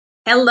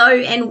Hello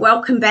and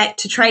welcome back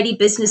to Tradie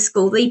Business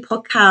School, the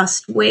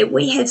podcast where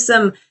we have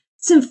some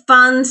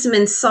fun, some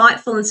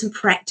insightful and some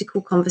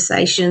practical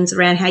conversations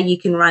around how you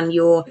can run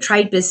your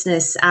trade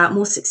business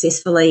more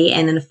successfully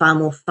and in a far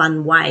more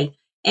fun way,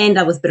 and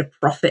with a bit of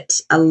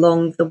profit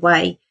along the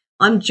way.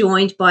 I'm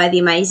joined by the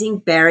amazing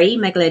Barry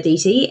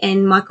Magladiti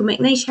and Michael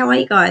McNeish. How are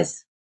you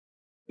guys?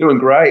 Doing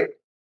great.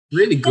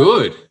 Really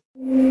good.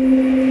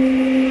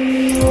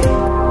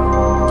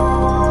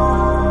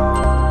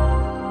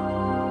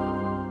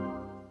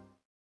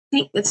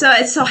 So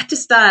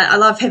I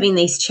love having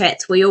these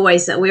chats. We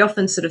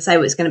often sort of say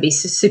it's going to be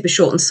super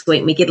short and sweet,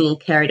 and we get a little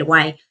carried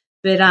away.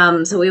 But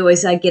so we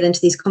always get into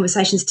these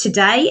conversations.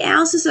 Today,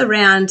 ours is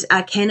around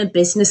can a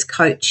business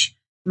coach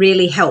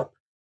really help?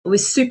 We're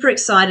super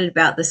excited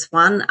about this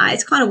one.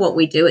 It's kind of what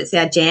we do. It's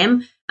our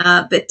jam.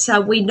 But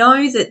we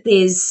know that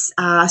there's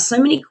so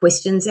many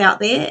questions out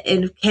there,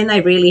 and can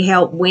they really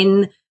help?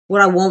 When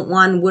would I want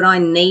one? Would I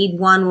need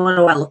one? What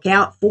do I look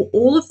out for?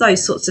 All of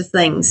those sorts of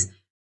things.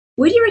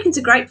 Where do you reckon is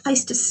a great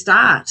place to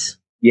start?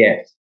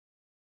 Yes.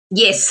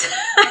 Yes.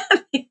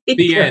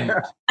 The end.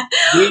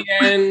 The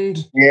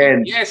end. The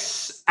end.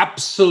 Yes,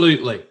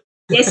 absolutely.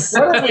 Yes.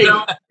 Done.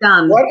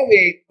 Why don't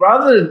we,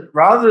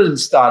 rather than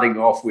starting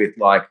off with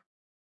like,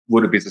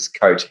 would a business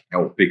coach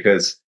help?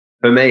 Because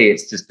for me,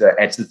 it's just an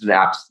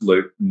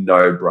absolute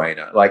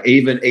no-brainer. Like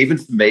even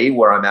for me,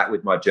 where I'm at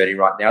with my journey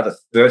right now, the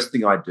first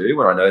thing I do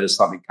when I notice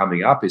something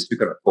coming up is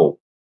pick up a call.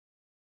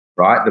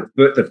 Right?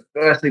 The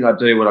first thing I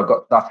do when I've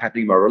got stuff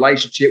happening in my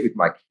relationship, with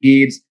my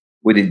kids,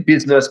 within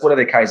business,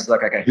 whatever the case is,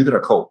 like, okay, who can I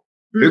call?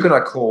 Who can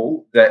I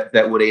call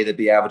that would either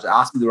be able to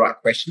ask me the right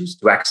questions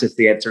to access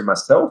the answer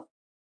myself,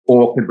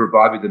 or can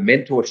provide me the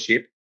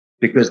mentorship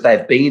because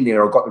they've been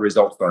there or got the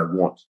results that I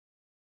want?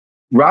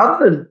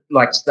 Rather than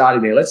like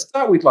starting there, let's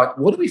start with like,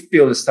 what do we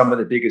feel is some of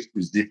the biggest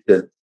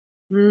resistance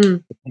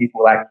to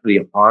people actually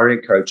hiring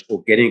a coach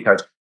or getting a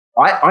coach?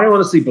 I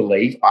honestly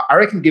believe, I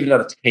reckon give it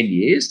another 10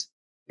 years,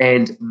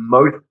 and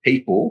most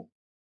people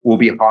will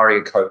be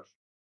hiring a coach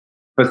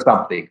for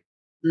something,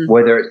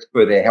 whether it's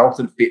for their health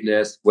and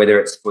fitness, whether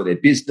it's for their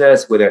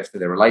business, whether it's for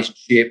their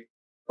relationship.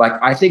 Like,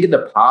 I think in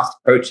the past,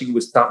 coaching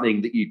was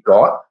something that you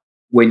got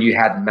when you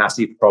had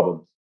massive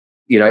problems,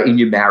 in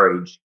your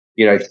marriage,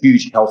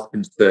 huge health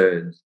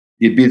concerns,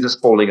 your business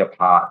falling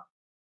apart.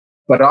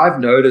 But I've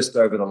noticed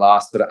over the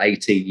last sort of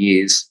 18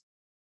 years,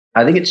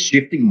 I think it's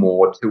shifting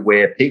more to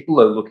where people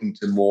are looking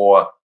to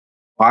more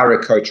hire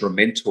a coach or a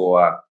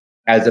mentor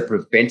as a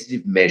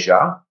preventative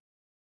measure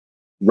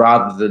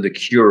rather than the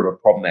cure of a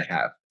problem they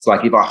have. It's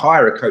like, if I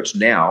hire a coach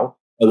now,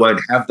 I won't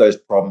have those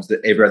problems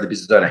that every other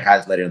business owner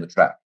has later on the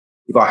track.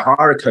 If I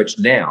hire a coach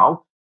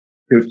now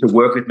to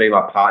work with me,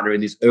 my partner,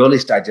 in this early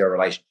stage of our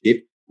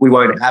relationship, we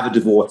won't have a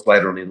divorce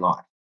later on in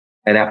life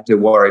and have to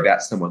worry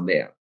about someone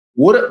there.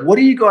 What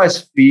do you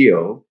guys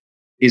feel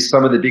is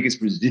some of the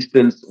biggest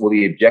resistance or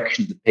the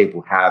objections that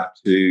people have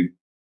to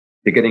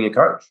getting a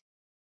coach?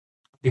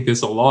 I think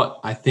there's a lot.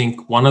 I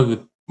think one of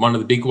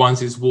the big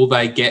ones is, will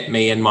they get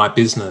me and my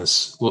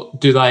business? Well,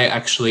 do they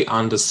actually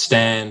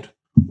understand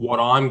what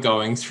I'm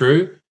going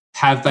through?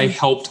 Have they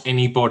helped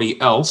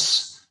anybody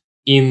else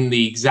in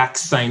the exact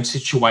same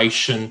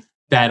situation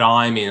that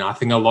I'm in? I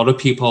think a lot of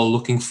people are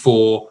looking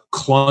for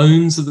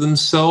clones of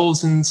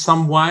themselves in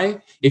some way.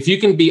 If you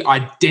can be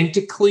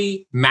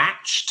identically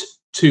matched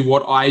to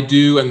what I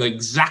do and the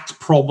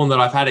exact problem that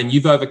I've had, and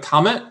you've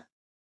overcome it,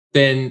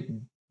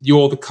 then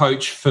you're the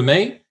coach for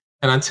me.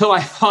 And until I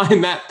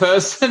find that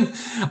person,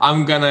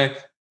 I'm going to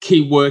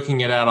keep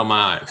working it out on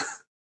my own.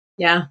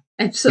 Yeah,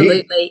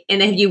 absolutely.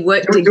 And have you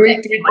worked? Do we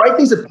break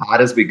things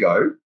apart as we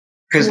go?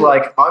 Because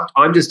like,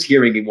 I'm just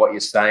hearing in what you're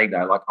saying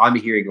now, like I'm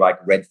hearing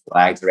like red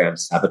flags around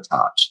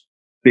sabotage.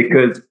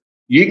 Because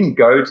you can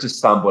go to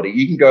somebody,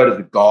 you can go to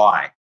the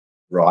guy,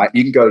 right?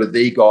 You can go to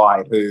the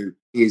guy who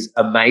is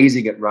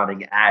amazing at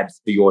running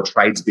ads for your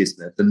trades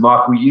business. And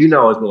Michael, you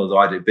know as well as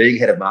I do, being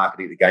head of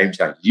marketing at the Game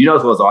Changers, you know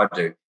as well as I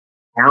do,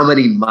 how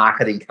many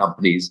marketing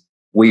companies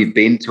we've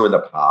been to in the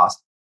past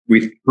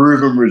with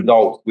proven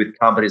results with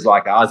companies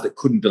like ours that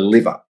couldn't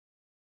deliver.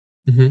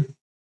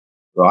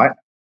 Right?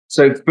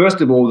 So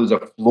first of all, there's a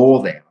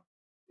flaw there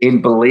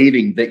in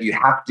believing that you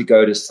have to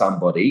go to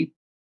somebody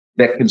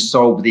that can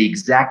solve the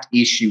exact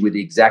issue with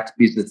the exact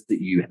business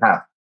that you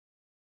have.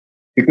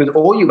 Because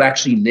all you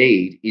actually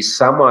need is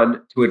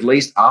someone to at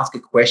least ask a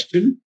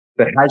question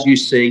that has you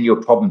seeing your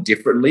problem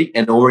differently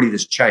and already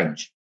there's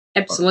change.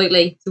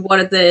 Absolutely. So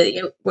what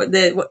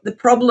the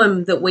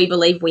problem that we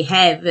believe we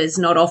have is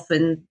not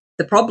often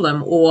the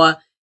problem, or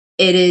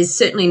it is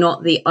certainly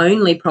not the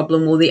only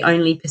problem or the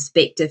only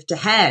perspective to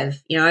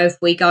have. If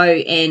we go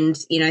and,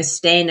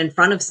 stand in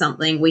front of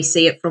something, we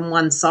see it from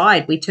one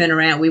side, we turn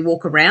around, we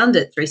walk around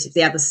it 360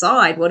 the other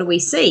side. What do we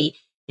see?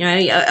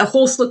 A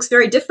horse looks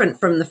very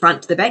different from the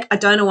front to the back. I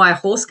don't know why a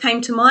horse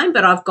came to mind,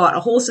 but I've got a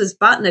horse's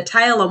butt and a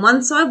tail on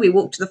one side. We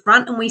walk to the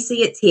front and we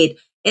see its head.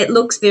 It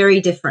looks very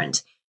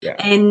different. Yeah.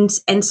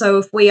 And so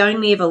if we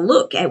only ever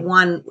look at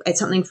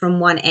something from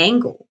one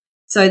angle,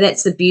 so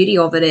that's the beauty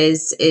of it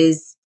is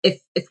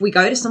if we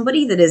go to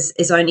somebody that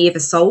is only ever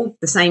sold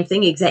the same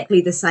thing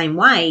exactly the same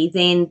way,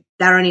 then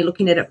they're only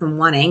looking at it from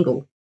one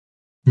angle.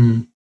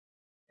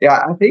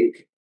 Yeah, I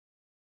think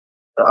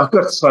I've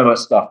got so much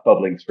stuff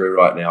bubbling through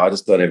right now. I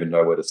just don't even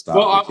know where to start.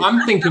 Well,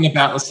 I'm thinking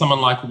about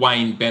someone like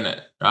Wayne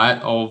Bennett,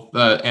 right, of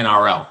the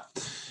NRL.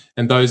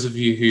 And those of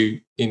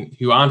you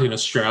who aren't in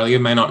Australia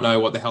may not know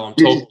what the hell I'm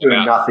talking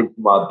about. Nothing for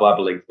my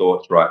bubbling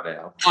thoughts right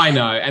now. I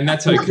know, and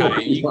that's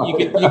okay.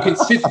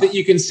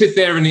 You can sit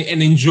there and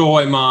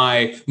enjoy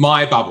my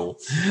bubble,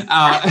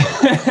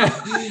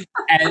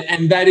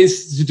 and that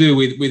is to do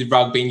with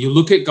rugby. And you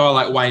look at a guy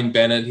like Wayne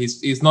Bennett.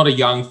 He's not a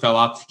young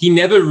fella. He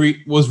never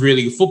was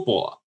really a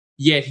footballer.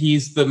 Yet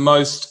he's one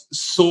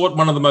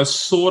of the most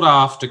sought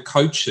after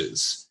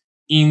coaches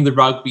in the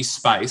rugby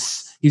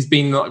space. He's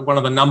been one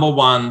of the number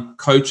one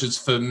coaches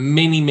for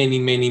many, many,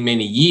 many,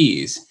 many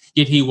years,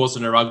 yet he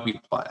wasn't a rugby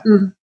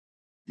player.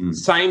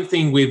 Same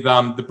thing with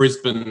the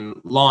Brisbane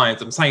Lions.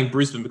 I'm saying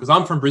Brisbane because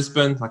I'm from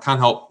Brisbane. I can't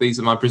help, these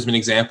are my Brisbane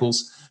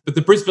examples. But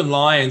the Brisbane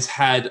Lions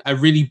had a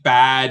really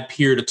bad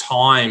period of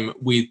time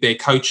with their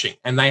coaching,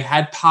 and they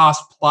had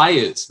past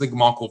players. I think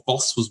Michael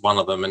Voss was one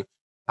of them,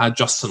 and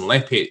Justin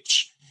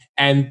Lepich,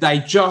 and they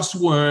just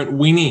weren't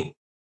winning.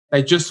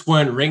 They just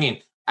weren't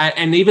ringing.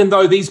 And even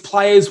though these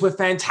players were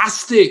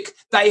fantastic,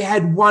 they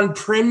had won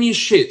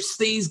premierships.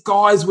 These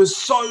guys were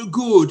so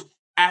good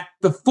at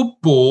the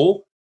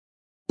football,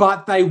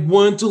 but they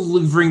weren't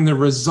delivering the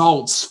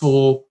results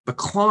for the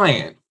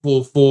client,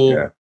 for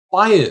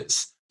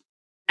players.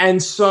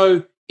 And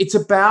so it's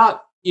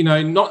about,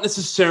 not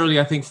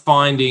necessarily, I think,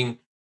 finding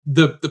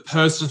the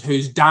person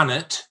who's done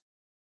it,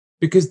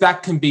 because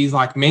that can be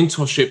like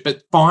mentorship,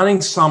 but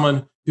finding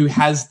someone who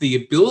has the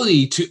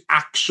ability to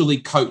actually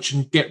coach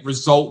and get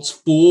results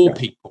for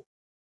people,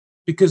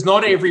 because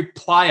not every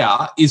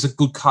player is a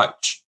good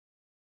coach.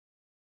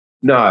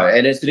 No,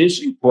 and it's an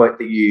interesting point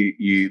that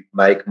you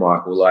make,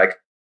 Michael. Like,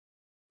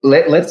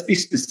 let's be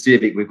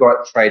specific. We've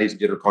got traders and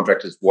general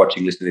contractors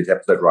watching, listening to this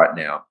episode right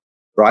now,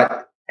 right?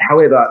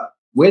 However,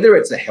 whether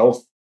it's a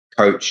health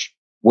coach,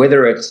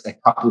 whether it's a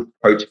couples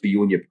coach for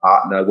you and your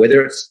partner,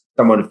 whether it's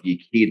someone for your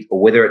kids,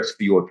 or whether it's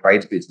for your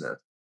trades business,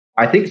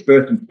 I think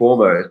first and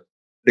foremost,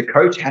 the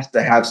coach has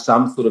to have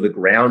some sort of a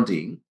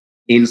grounding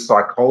in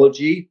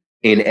psychology,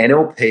 in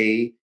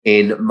NLP,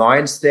 in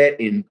mindset,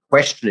 in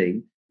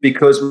questioning,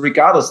 because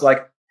regardless,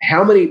 like,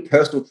 how many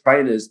personal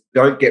trainers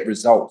don't get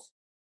results,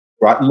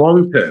 right?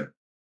 Long term.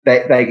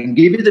 They can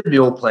give you the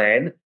meal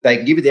plan, they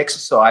can give you the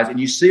exercise, and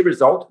you see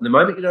results. And the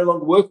moment you no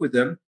longer work with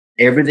them,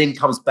 everything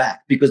comes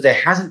back, because there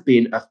hasn't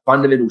been a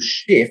fundamental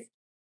shift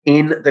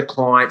in the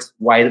client's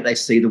way that they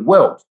see the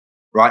world,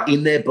 right?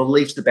 In their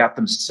beliefs about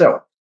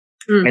themselves.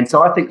 And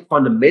so I think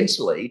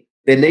fundamentally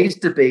there needs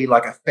to be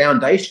like a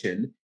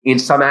foundation in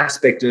some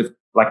aspect of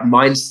like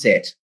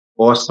mindset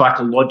or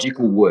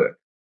psychological work,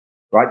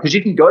 right? Because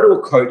you can go to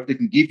a coach that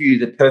can give you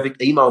the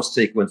perfect email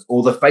sequence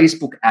or the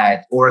Facebook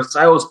ad or a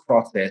sales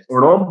process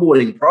or an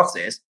onboarding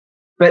process,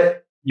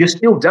 but you're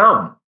still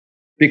dumb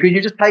because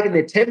you're just taking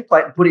their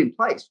template and put it in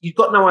place. You've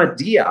got no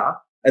idea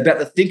about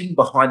the thinking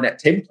behind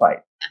that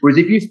template. Whereas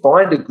if you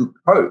find a good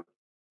coach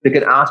that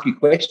can ask you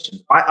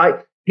questions,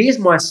 here's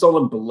my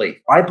solemn belief.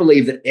 I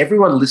believe that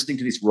everyone listening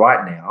to this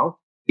right now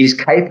is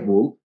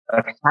capable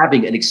of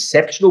having an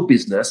exceptional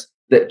business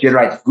that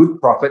generates good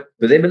profit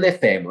for them and their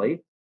family,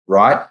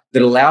 right?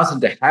 That allows them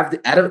to have the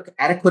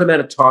adequate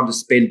amount of time to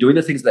spend doing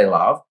the things they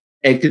love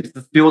and can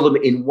fulfill them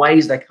in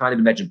ways they can't even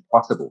imagine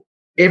possible.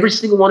 Every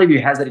single one of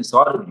you has that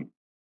inside of you,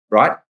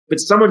 right? But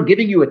someone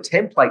giving you a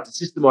template to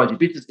systemize your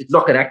business is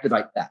not going to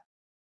activate that.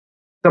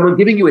 Someone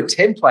giving you a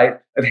template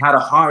of how to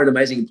hire an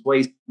amazing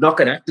employee is not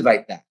going to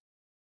activate that.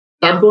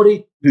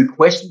 Somebody who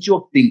questions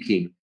your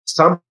thinking,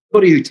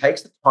 somebody who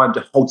takes the time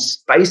to hold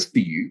space for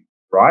you,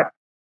 right?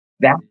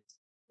 That's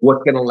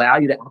what's going to allow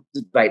you to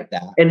activate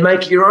that and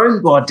make your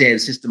own goddamn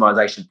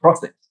systemization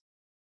process,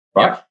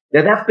 right?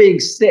 Now, that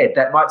being said,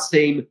 that might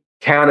seem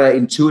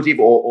counterintuitive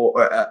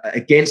or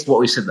against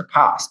what we've said in the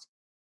past.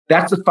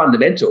 That's the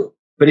fundamental.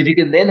 But if you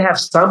can then have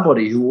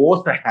somebody who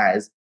also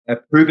has a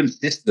proven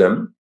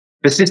system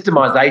for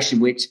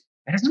systemization, which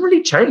hasn't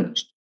really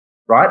changed,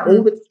 right?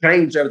 All that's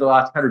changed over the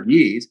last 100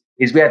 years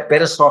is we have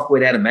better software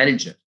now to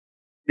manage it.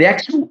 The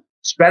actual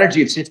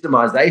strategy of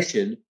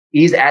systemization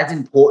is as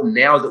important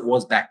now as it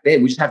was back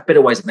then. We just have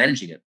better ways of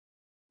managing it.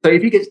 So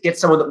if you get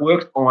someone that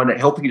works on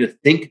helping you to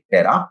think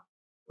better,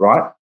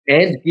 right,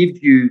 and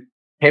gives you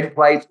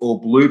templates or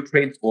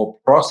blueprints or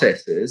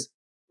processes,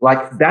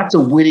 like, that's a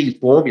winning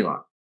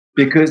formula,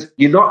 because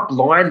you're not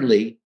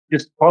blindly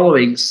just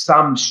following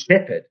some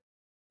shepherd,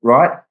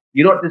 right?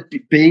 You're not just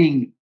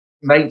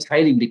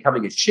maintaining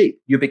becoming a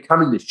sheep. You're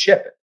becoming the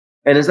shepherd.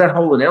 And there's that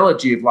whole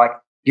analogy of like,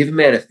 give a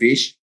man a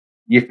fish,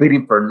 you feed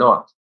him for a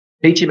night.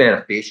 Teach a man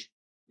a fish,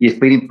 you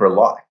feed him for a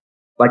life.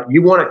 Like,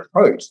 you want a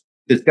coach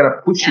that's going to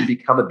push you to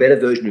become a better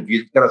version of you,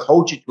 that's going to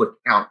hold you to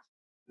account,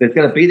 that's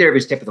going to be there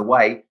every step of the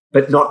way,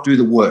 but not do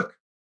the work.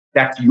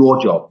 That's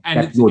your job. And,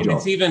 That's your job.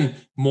 It's even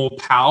more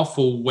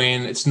powerful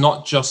when it's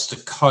not just a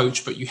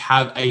coach, but you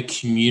have a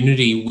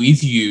community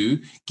with you,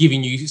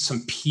 giving you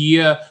some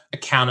peer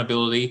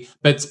accountability,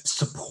 but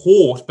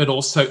support, but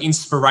also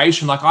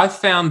inspiration. Like I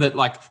found that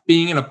like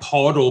being in a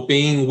pod or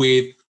being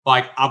with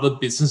like other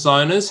business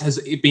owners has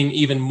been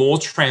even more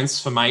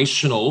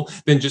transformational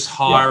than just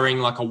hiring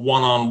like a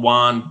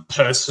one-on-one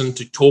person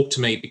to talk to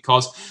me,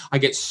 because I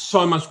get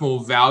so much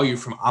more value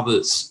from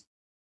others.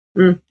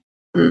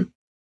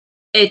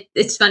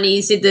 It's funny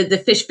you said the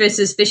fish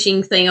versus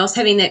fishing thing. I was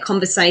having that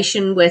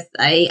conversation with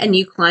a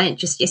new client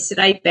just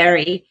yesterday,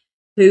 Barry,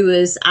 who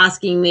was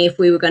asking me if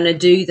we were going to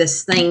do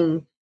this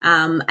thing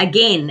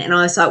again. And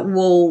I was like,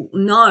 well,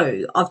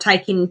 no, I've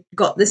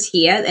got this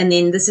here, and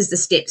then this is the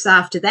steps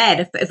after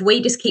that. If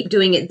we just keep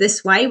doing it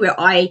this way, where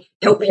I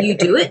help you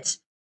do it,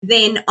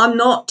 then I'm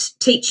not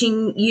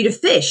teaching you to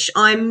fish.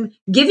 I'm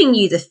giving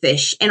you the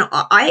fish, and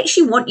I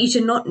actually want you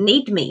to not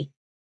need me.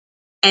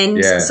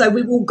 And so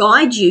we will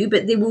guide you,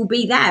 but there will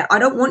be that. I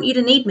don't want you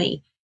to need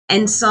me.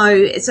 And so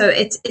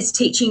it's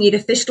teaching you to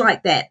fish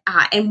like that,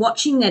 and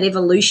watching that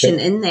evolution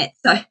in that.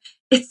 So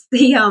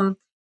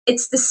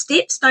it's the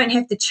steps don't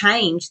have to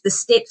change. The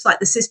steps, like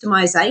the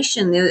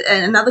systemization.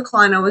 Another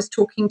client I was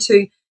talking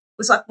to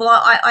was like, well,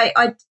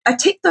 I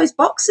ticked those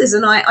boxes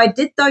and I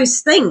did those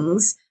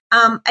things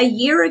a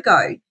year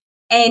ago.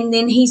 And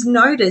then he's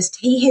noticed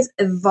he has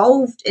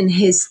evolved in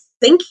his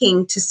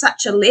thinking to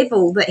such a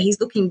level that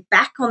he's looking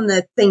back on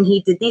the thing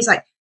he did. And he's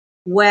like,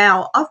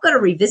 wow, I've got to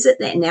revisit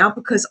that now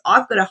because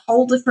I've got a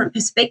whole different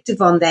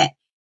perspective on that.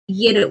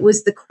 Yet it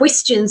was the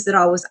questions that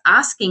I was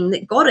asking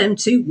that got him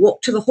to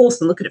walk to the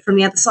horse and look at it from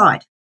the other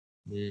side.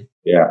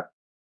 Yeah.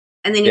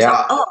 And then he's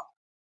like, oh.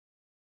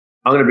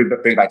 I'm going to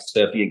bring back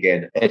surfing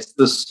again. It's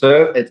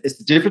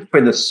the difference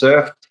between the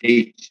surf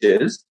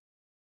teachers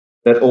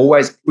that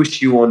always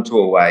push you onto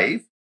a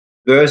wave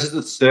versus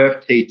the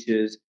surf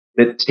teachers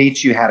that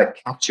teach you how to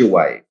catch a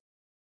wave.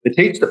 The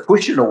teachers that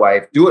push you in a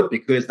wave do it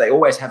because they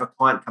always have a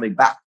client coming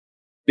back,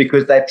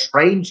 because they've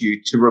trained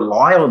you to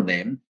rely on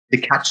them to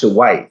catch a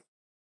wave.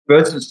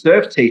 Versus a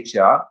surf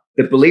teacher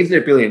that believes in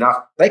their ability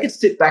enough, they can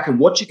sit back and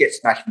watch you get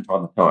smashed from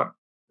time to time,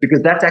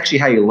 because that's actually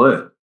how you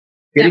learn.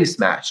 Getting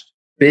smashed,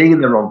 being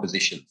in the wrong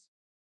positions,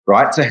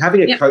 right? So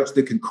having a coach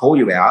that can call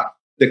you out,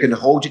 that can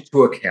hold you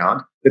to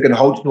account, that can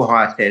hold you to a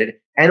higher standard,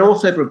 and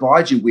also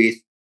provide you with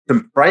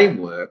some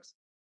frameworks,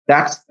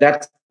 that's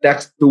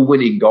the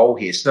winning goal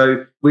here.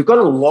 So we've got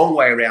a long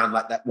way around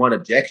like that one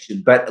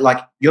objection, but like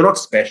you're not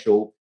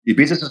special. Your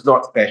business is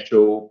not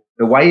special.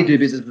 The way you do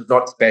business is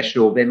not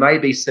special. There may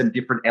be some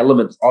different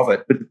elements of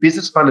it, but the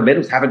business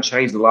fundamentals haven't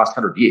changed in the last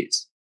 100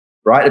 years,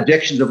 right?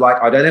 Objections of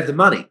like, I don't have the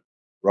money,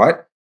 right?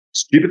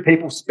 Stupid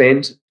people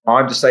spend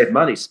time to save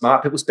money.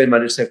 Smart people spend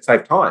money to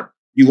save time.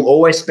 You will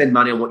always spend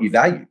money on what you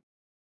value,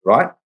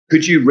 right?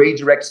 Could you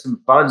redirect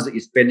some funds that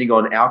you're spending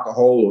on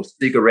alcohol or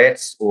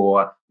cigarettes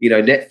or,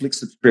 Netflix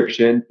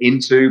subscription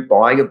into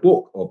buying a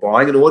book or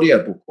buying an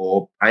audio book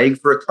or paying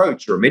for a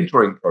coach or a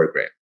mentoring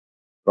program,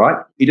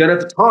 right? You don't have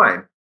the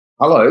time.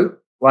 Hello,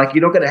 like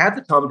you're not going to have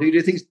the time to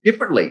do things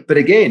differently. But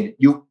again,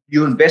 you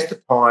invest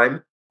the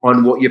time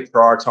on what you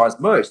prioritize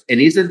most. And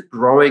isn't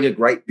growing a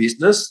great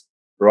business,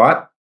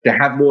 right, to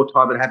have more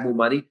time and have more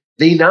money,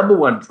 the number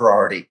one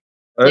priority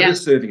over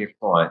serving a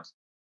client,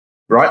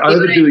 right?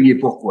 Over doing your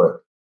book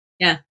work.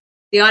 Yeah.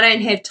 The I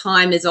don't have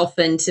time is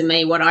often, to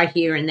me, what I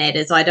hear in that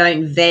is I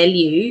don't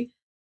value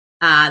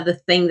the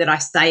thing that I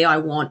say I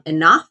want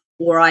enough,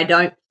 or I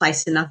don't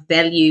place enough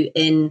value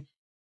in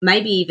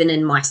maybe even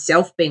in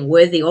myself being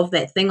worthy of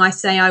that thing I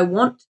say I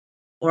want,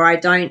 or I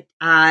don't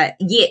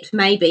yet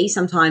maybe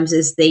sometimes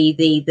is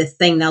the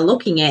thing they're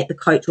looking at, the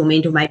coach or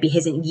mentor maybe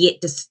hasn't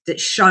yet just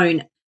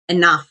shown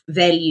enough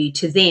value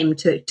to them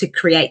to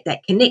create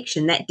that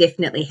connection. That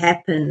definitely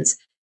happens.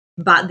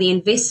 But the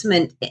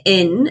investment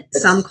in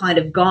some kind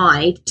of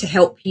guide to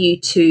help you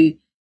to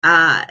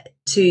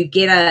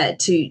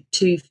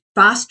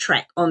fast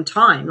track on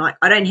time. Like,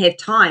 I don't have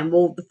time.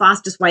 Well, the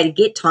fastest way to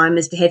get time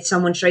is to have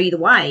someone show you the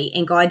way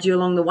and guide you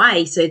along the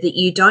way so that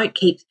you don't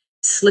keep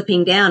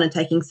slipping down and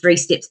taking 3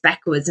 steps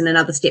backwards and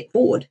another step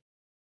forward.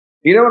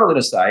 You know what I'm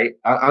going to say?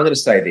 I'm going to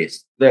say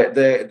this.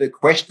 The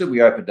question that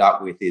we opened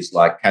up with is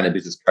like, can a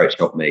business coach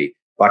help me?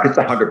 Like, it's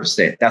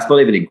 100%. That's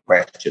not even in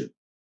question.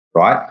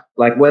 Right?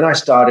 Like when I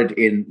started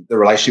in the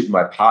relationship with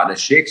my partner,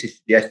 she actually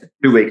suggested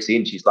 2 weeks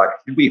in, she's like,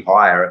 should we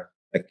hire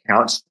a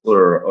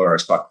counselor or a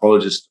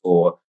psychologist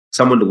or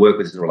someone to work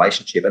with us in a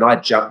relationship? And I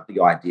jumped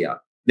the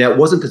idea. Now, it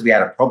wasn't because we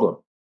had a problem,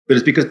 but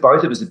it's because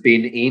both of us have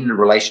been in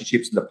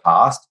relationships in the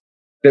past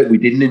that we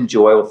didn't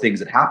enjoy or things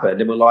that happened.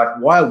 And we're like,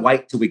 why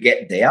wait till we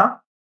get there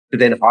to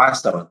then hire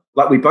someone?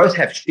 Like, we both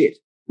have shit.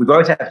 We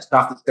both have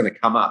stuff that's going to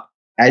come up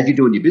as you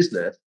do in your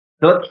business.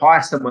 So let's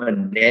hire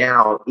someone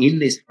now in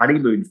this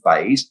honeymoon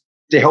phase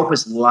to help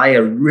us lay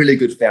a really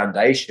good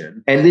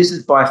foundation. And this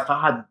is by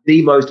far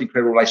the most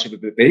incredible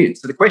relationship we've been in.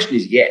 So the question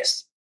is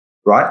yes,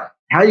 right?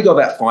 How do you go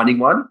about finding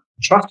one?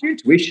 Trust your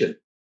intuition,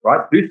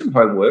 right? Do some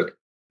homework.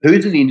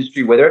 Who's in the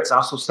industry, whether it's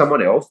us or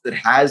someone else, that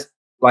has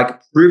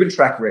like proven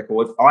track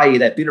records, i.e.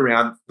 they've been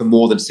around for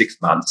more than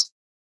 6 months,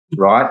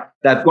 right?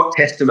 They've got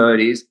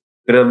testimonies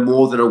that are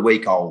more than a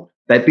week old.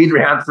 They've been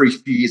around for a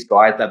few years,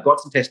 guys. They've got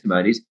some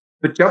testimonies,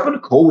 but jump on a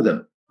call with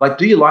them. Like,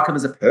 do you like them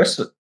as a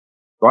person,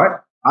 right?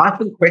 Ask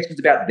them questions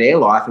about their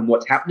life and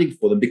what's happening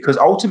for them, because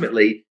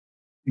ultimately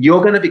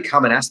you're going to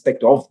become an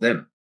aspect of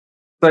them.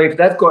 So if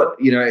they've got,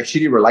 a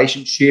shitty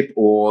relationship,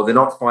 or they're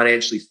not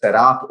financially set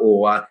up,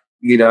 or,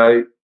 you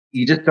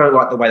just don't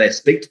like the way they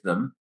speak to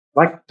them,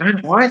 like,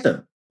 don't hire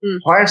them.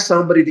 Hire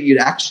somebody that you'd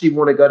actually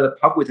want to go to the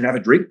pub with and have a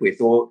drink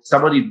with, or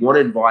someone you'd want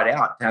to invite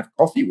out to have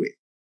coffee with,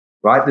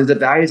 right? There's a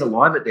values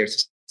alignment there.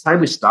 It's the same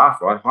with staff,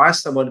 right? Hire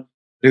someone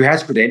who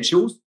has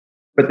credentials,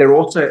 but they're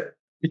also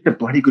just a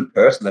bloody good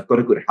person. They've got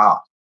a good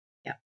heart.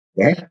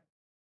 Yeah.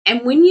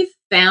 And when you've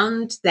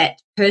found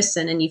that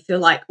person and you feel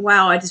like,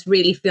 wow, I just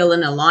really feel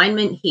an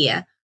alignment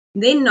here,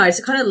 then notice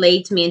it kind of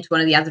leads me into one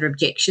of the other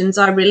objections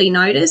I really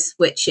notice,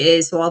 which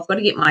is, well, I've got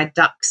to get my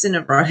ducks in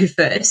a row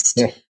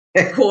first.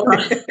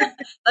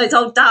 Those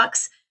old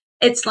ducks.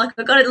 It's like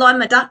I've got to line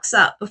my ducks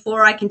up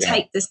before I can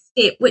take this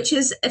step, which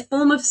is a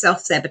form of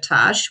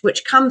self-sabotage,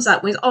 which comes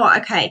up with, oh,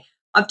 okay,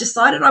 I've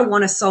decided I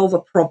want to solve a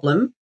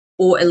problem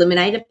or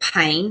eliminate a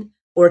pain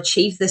or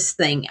achieve this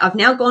thing. I've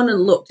now gone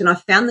and looked and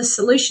I've found the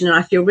solution and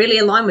I feel really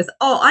aligned with,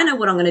 oh, I know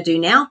what I'm going to do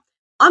now.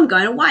 I'm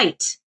going to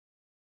wait.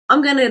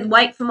 I'm going to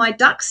wait for my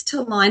ducks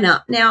to line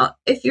up. Now,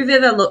 if you've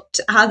ever looked,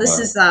 this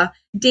is a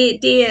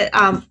dear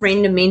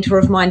friend and mentor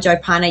of mine, Joe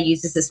Parner,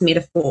 uses this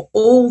metaphor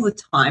all the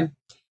time.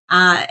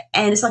 And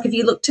it's like if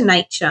you look to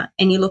nature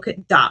and you look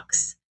at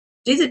ducks,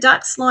 do the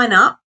ducks line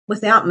up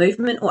without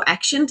movement or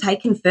action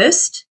taken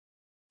first?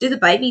 Do the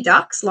baby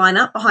ducks line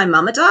up behind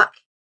mama duck?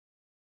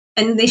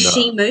 And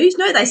she moves?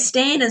 No, they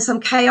stand in some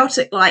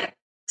chaotic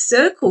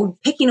circle,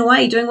 pecking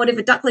away, doing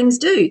whatever ducklings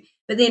do.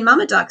 But then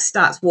mama duck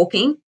starts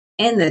walking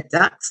and the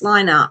ducks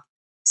line up.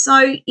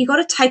 So you got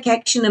to take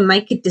action and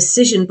make a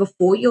decision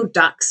before your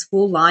ducks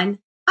will line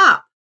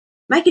up.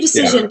 Make a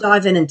decision,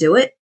 dive in and do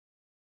it.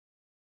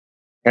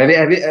 Have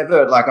you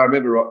ever, I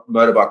remember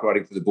motorbike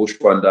riding through the bush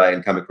one day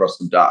and come across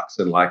some ducks,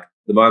 and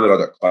the moment I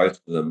got close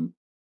to them,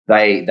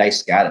 they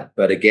scattered.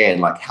 But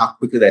again, how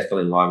quickly they fell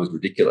in line was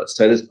ridiculous.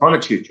 So there's kind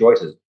of two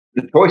choices.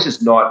 The choice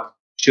is not,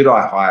 should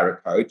I hire a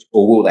coach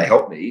or will they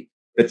help me?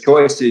 The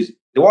choice is,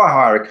 do I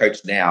hire a coach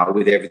now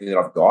with everything that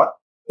I've got,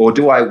 or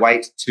do I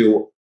wait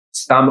till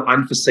some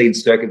unforeseen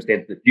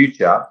circumstance in the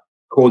future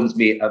causes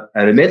me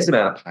an immense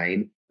amount of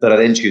pain that I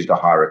then choose to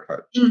hire a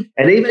coach?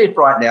 And even if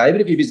right now,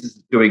 even if your business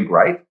is doing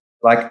great,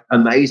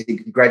 amazing,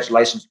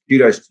 congratulations,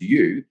 kudos to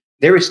you,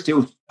 there is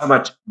still so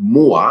much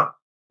more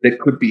that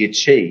could be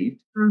achieved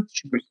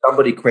with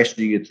somebody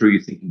questioning you through you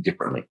thinking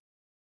differently.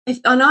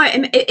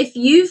 If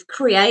you've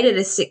created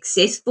a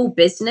successful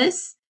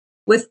business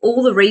with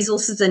all the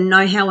resources and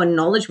know-how and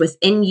knowledge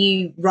within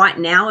you right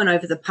now and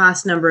over the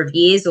past number of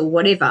years or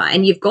whatever,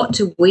 and you've got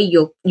to where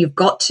you've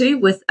got to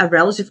with a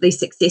relatively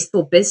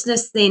successful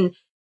business, then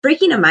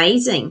freaking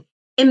amazing.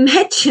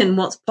 Imagine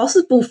what's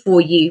possible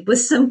for you with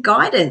some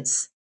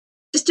guidance.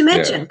 Just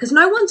imagine, because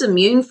no one's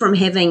immune from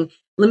having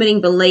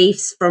limiting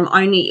beliefs, from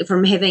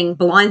having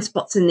blind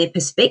spots in their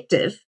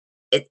perspective.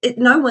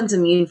 No one's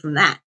immune from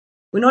that.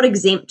 We're not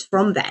exempt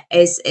from that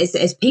as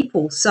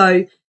people.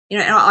 So,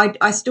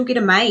 I still get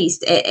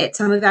amazed at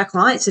some of our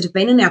clients that have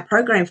been in our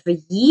program for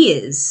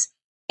years.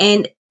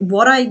 And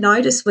what I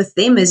notice with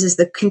them is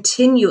the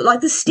continual,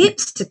 the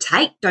steps to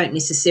take don't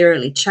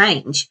necessarily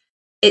change.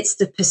 It's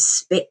the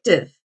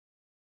perspective.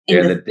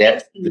 And the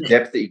depth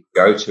that you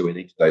go to in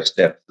each of those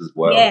steps as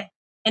well. Yeah.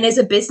 And as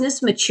a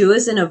business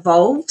matures and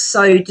evolves,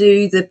 so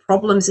do the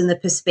problems and the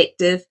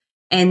perspective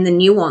and the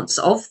nuance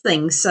of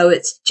things. So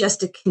it's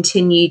just a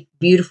continued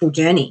beautiful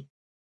journey.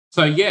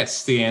 So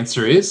yes, the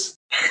answer is.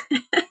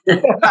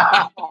 Like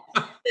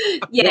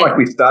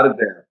we started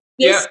there.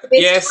 Yes, the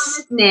best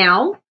time is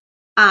now.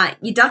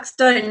 Your ducks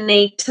don't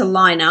need to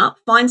line up.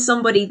 Find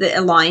somebody that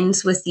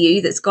aligns with you,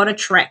 that's got a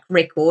track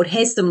record,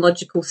 has some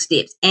logical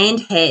steps, and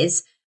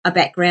has a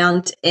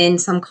background in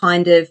some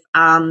kind of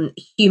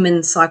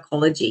human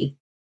psychology.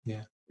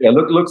 Yeah,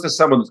 look for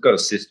someone that's got a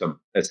system,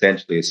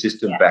 essentially, a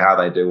system for how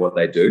they do what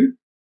they do,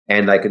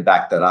 and they can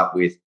back that up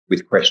with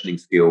questioning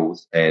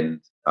skills and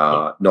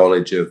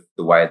knowledge of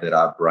the way that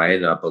our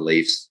brain, our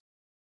beliefs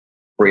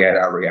create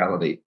our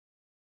reality.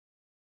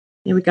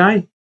 There we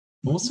go.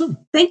 Awesome.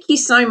 Thank you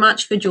so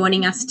much for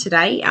joining us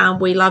today.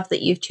 We love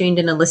that you've tuned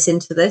in and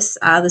listened to this.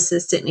 This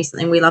is certainly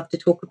something we love to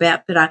talk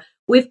about, but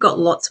we've got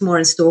lots more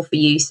in store for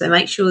you. So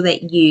make sure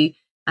that you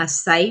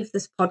save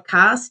this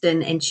podcast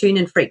and tune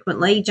in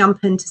frequently.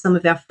 Jump into some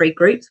of our free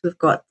groups. We've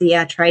got the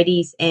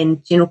Tradies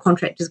and General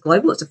Contractors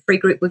Global. It's a free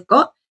group we've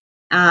got.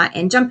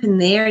 And jump in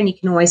there, and you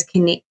can always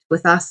connect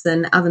with us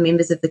and other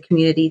members of the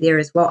community there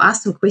as well.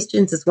 Ask some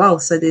questions as well.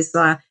 So there's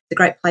a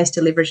great place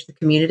to leverage the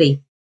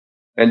community.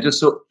 And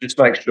just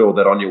make sure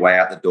that on your way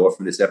out the door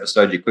from this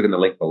episode, you click on the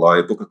link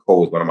below, book a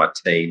call with one of my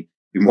team.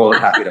 Be more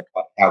than happy to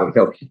find how we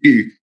help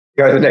you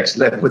go to the next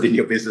level within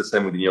your business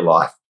and within your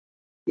life.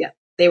 Yeah,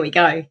 there we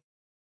go.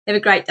 Have a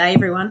great day,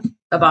 everyone.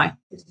 Bye-bye.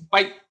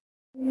 Bye.